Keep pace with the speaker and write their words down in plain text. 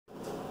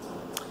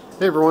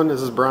Hey everyone,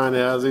 this is Brian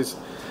Azzies.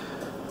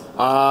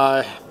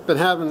 I've been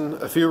having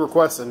a few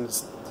requests, and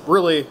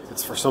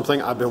it's for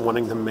something I've been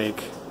wanting to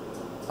make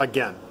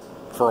again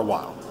for a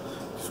while.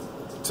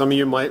 Some of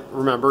you might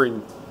remember,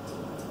 and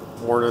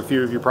more than a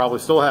few of you probably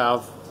still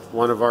have,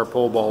 one of our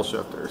pull ball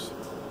shifters.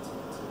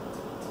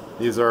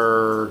 These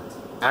are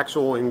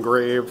actual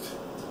engraved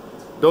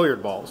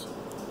billiard balls.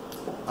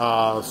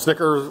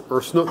 Snicker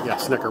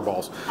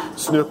balls.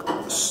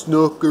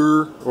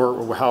 Snooker,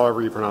 or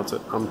however you pronounce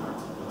it.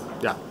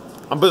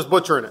 I'm just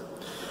butchering it.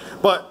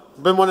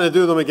 But been wanting to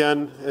do them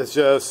again. It's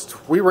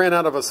just we ran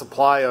out of a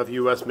supply of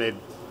US made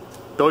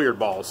billiard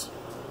balls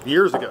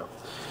years ago.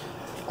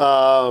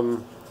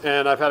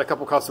 And I've had a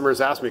couple customers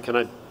ask me,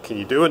 can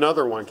you do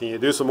another one? Can you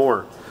do some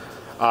more?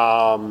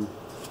 So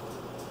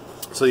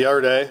the other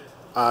day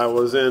I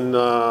was in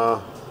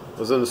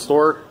the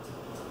store,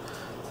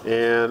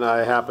 and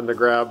I happened to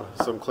grab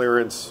some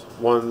clearance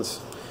ones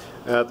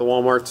at the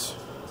Walmarts.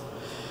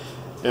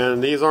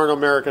 And these aren't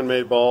American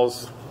made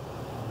balls.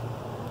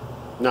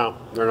 No,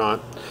 they're not.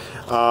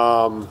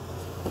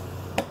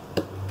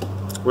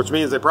 Which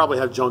means they probably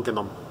have junk in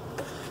them.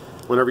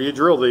 Whenever you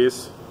drill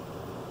these,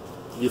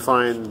 you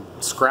find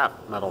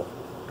scrap metal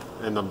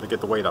in them to get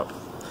the weight up.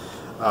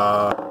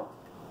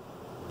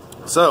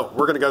 So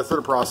we're going to go through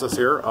the process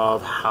here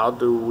of how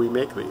do we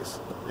make these.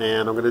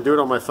 And I'm going to do it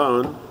on my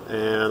phone,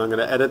 and I'm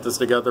going to edit this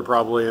together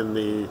probably in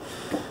the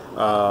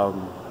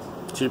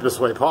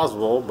cheapest way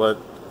possible, but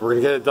we're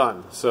going to get it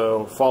done.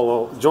 So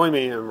join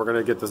me, and we're going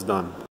to get this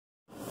done.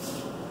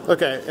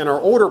 Okay, in our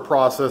order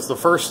process, the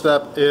first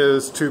step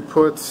is to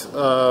put,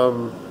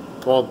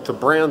 to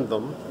brand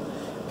them,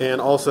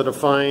 and also to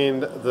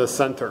find the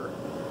center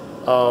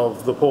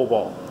of the pull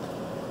ball.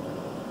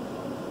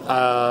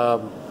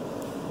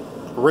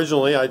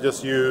 Originally, I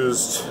just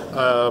used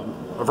a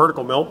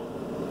vertical mill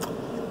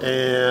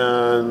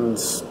and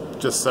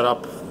just set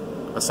up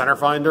a center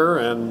finder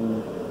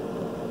and,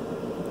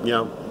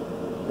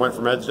 went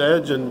from edge to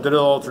edge and did it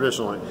all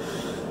traditionally.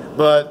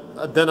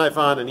 But then I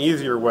found an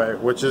easier way,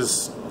 which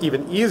is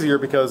even easier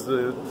because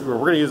we're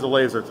going to use the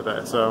laser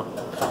today. So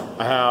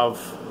I have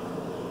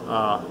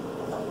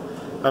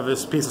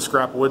this piece of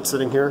scrap wood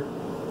sitting here.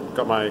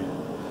 Got my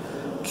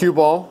cue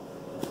ball,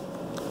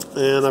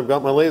 and I've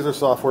got my laser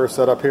software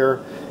set up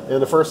here.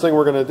 And the first thing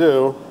we're going to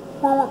do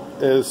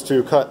is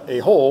to cut a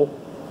hole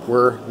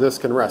where this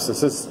can rest. Since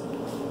this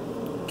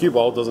cue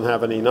ball doesn't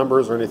have any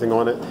numbers or anything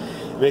on it,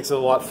 it makes it a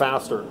lot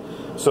faster.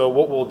 So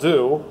what we'll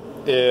do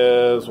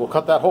is we'll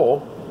cut that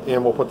hole,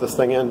 and we'll put this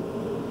thing in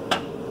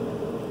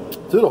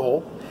to the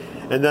hole,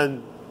 and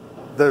then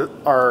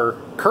our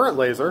current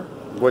laser,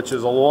 which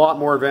is a lot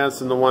more advanced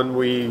than the one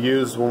we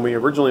used when we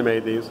originally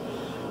made these,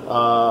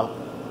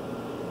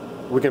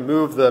 we can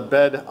move the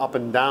bed up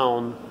and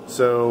down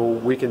so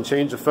we can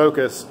change the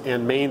focus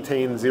and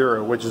maintain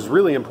zero, which is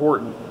really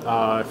important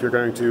if you're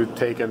going to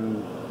take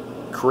and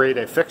create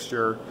a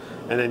fixture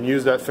and then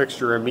use that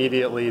fixture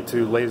immediately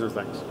to laser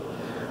things.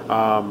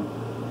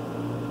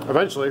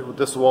 Eventually,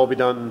 this will all be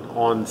done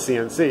on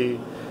CNC,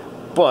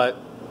 but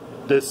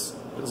this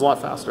is a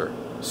lot faster.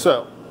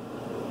 So,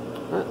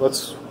 all right,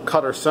 let's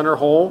cut our center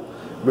hole,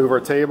 move our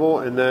table,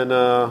 and then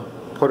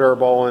put our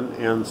ball in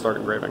and start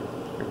engraving.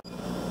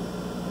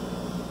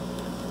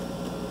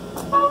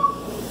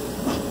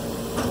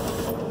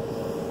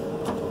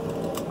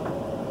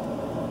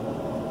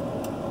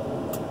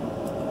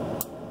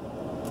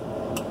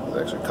 It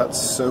actually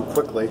cuts so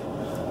quickly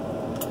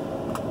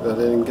that I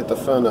didn't get the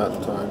phone out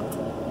in time.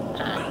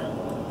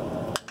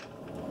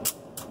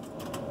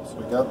 So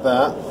we got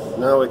that.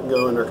 Now we can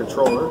go in our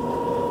controller.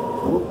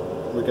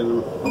 We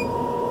can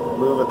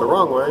move it the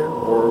wrong way,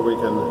 or we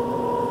can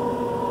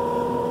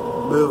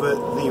move it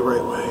the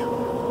right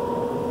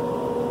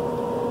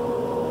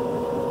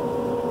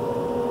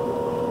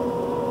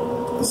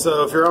way.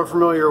 So if you're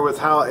unfamiliar with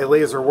how a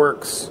laser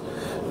works,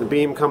 the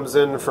beam comes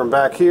in from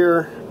back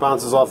here,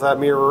 bounces off that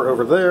mirror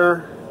over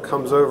there,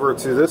 comes over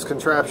to this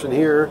contraption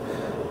here.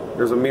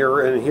 There's a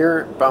mirror in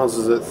here,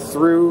 bounces it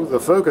through the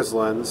focus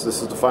lens.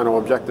 This is the final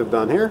objective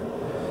down here,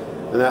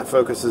 and that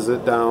focuses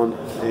it down,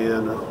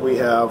 and we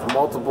have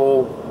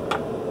multiple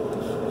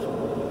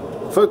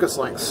focus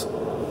lengths.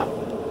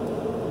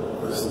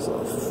 This is a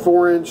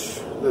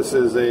 4-inch, this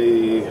is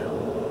a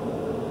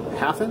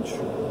 1/2 inch,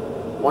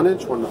 1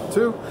 inch, 1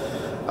 2,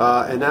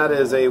 and that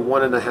is a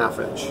 1.5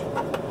 inch.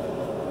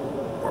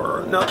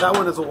 Or no, that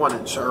one is a 1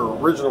 inch. Our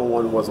original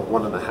one was a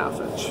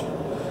 1.5 inch.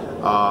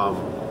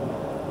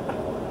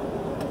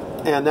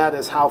 And that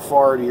is how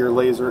far your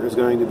laser is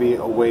going to be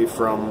away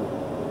from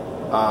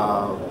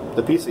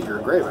the piece that you're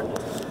engraving.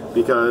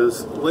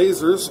 Because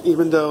lasers,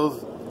 even though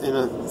in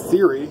a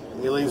theory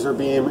a laser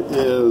beam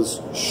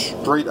is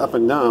straight up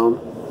and down,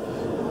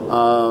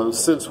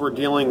 since we're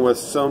dealing with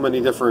so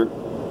many different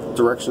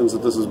directions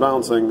that this is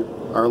bouncing,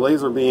 our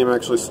laser beam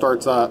actually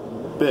starts out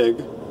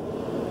big,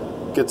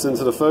 gets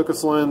into the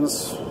focus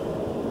lens,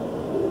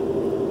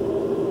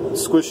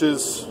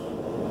 squishes,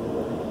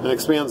 and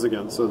expands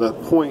again. So that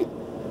point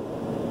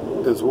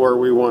is where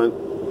we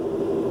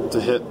want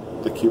to hit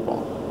the cue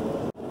ball.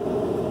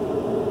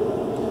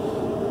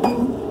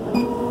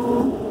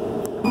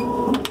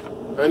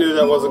 I knew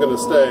that wasn't going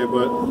to stay,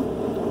 but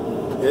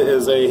it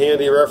is a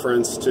handy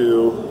reference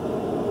to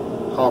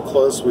how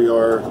close we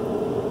are.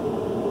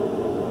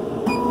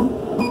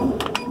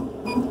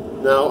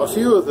 Now, a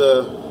few of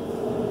the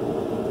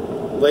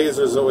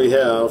lasers that we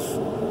have,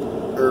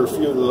 or a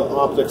few of the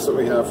optics that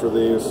we have for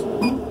these,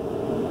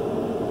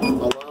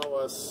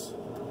 allow us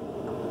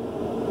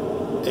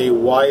a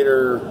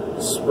wider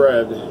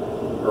spread,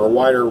 or a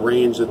wider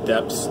range of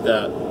depths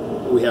that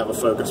we have a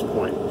focus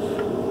point.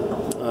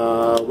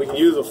 We can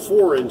use a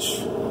 4-inch,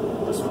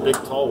 this big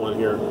tall one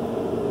here.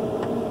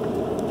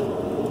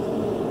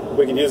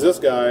 We can use this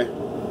guy,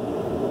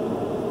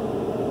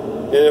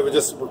 and it would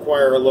just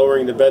require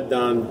lowering the bed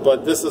down,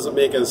 but this doesn't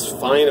make as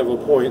fine of a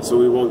point, so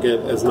we won't get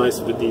as nice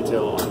of a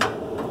detail on it.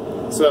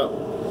 So,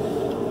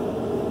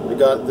 we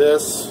got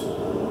this.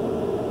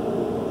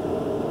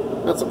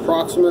 That's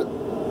approximate.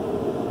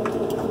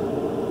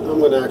 I'm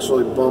going to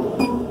actually bump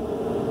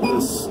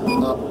this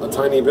up a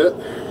tiny bit.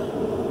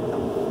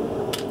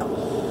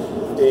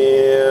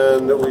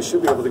 And we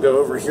should be able to go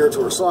over here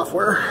to our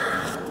software.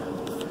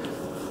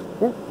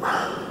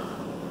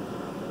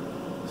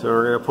 So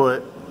we're going to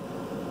put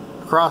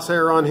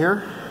crosshair on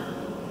here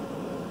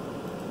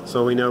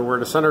so we know where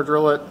to center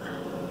drill it.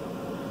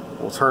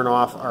 We'll turn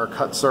off our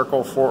cut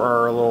circle for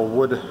our little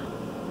wood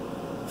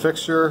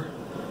fixture,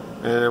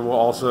 and we'll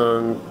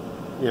also,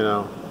 you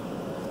know,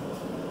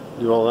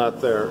 do all that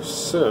there.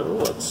 So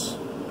let's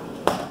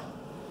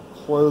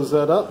close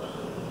that up.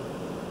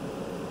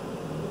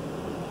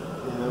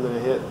 And I'm going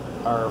to hit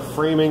our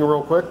framing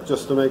real quick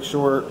just to make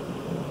sure.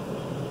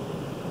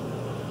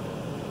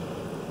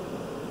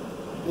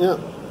 Yeah.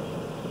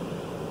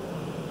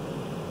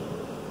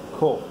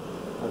 Cool.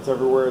 That's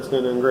everywhere it's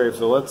going to engrave.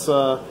 So let's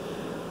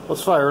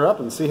fire it up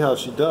and see how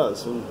she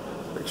does. And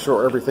make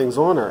sure everything's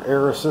on. Our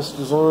air assist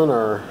is on.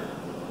 Our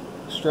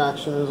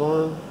extraction is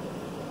on.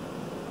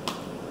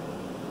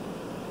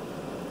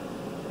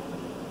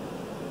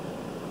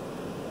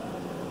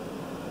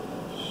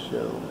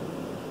 Show.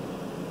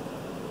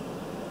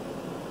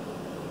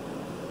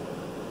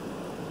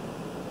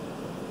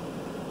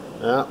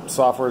 Yeah,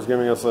 software is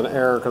giving us an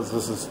error because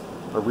this is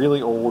a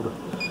really old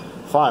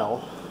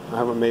file. I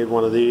haven't made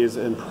one of these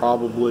in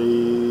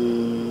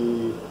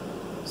probably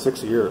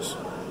 6 years.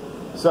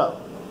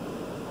 So,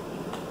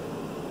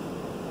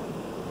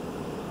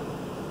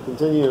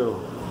 continue.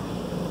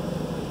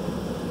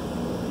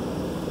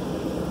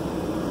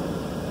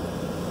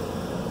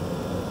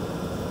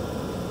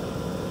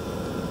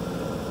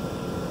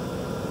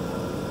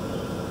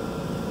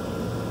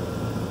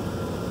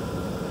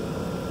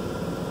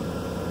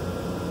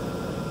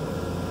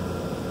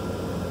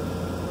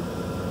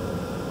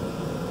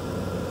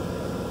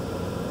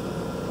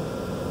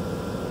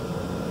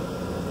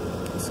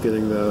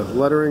 Getting the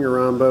lettering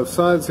around both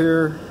sides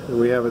here,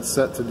 and we have it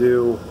set to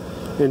do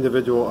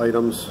individual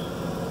items.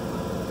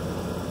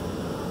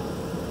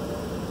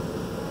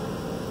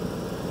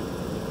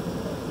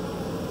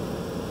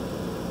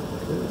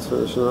 Okay, it's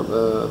finishing up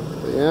the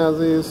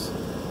Azzies.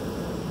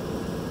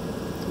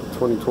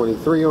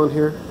 2023 on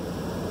here.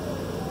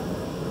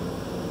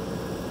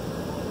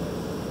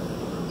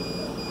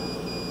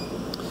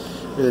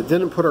 And it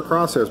didn't put our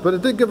crosshairs, but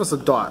it did give us a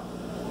dot.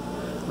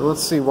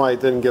 Let's see why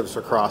it didn't give us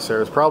a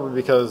crosshairs. Probably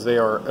because they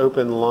are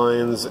open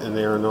lines and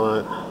they are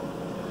not.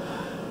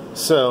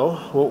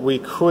 So what we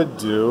could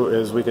do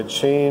is we could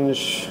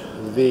change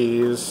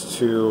these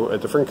to a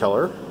different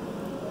color.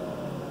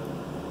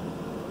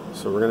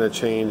 So we're going to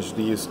change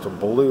these to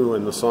blue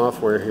in the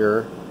software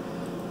here.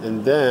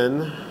 And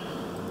then,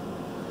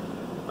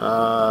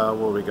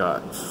 what we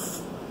got?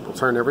 We'll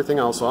turn everything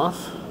else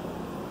off.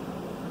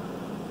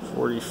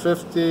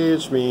 40-50,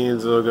 which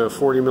means it'll go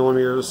 40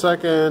 millimeters a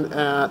second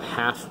at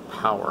half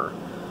power.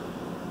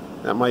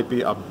 That might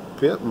be a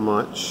bit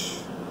much.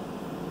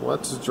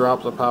 Let's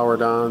drop the power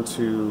down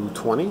to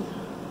 20.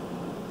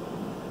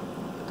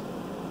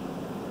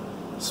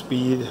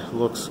 Speed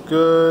looks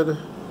good.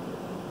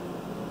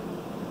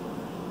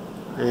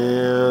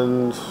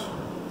 And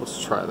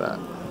let's try that.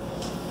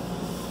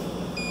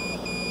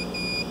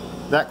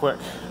 That quick.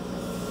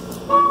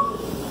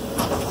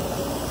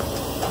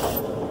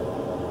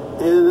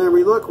 And there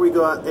we look, we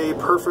got a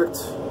perfect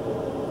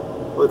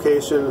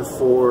location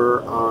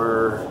for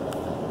our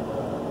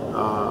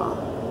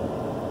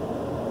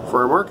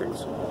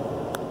markings.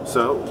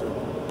 So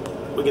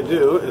what we can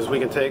do is we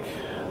can take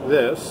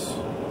this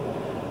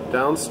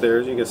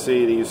downstairs. You can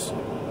see these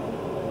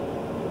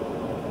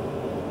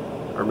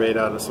are made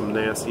out of some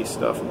nasty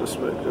stuff in the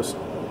smoke. Just,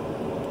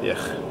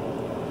 yeah.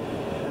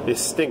 They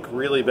stink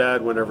really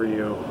bad whenever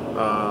you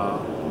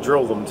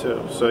drill them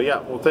too. So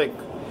yeah, we'll take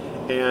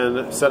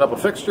and set up a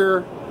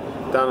fixture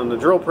down on the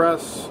drill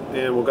press,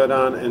 and we'll go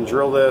down and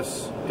drill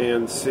this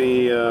and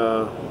see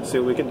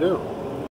what we can do.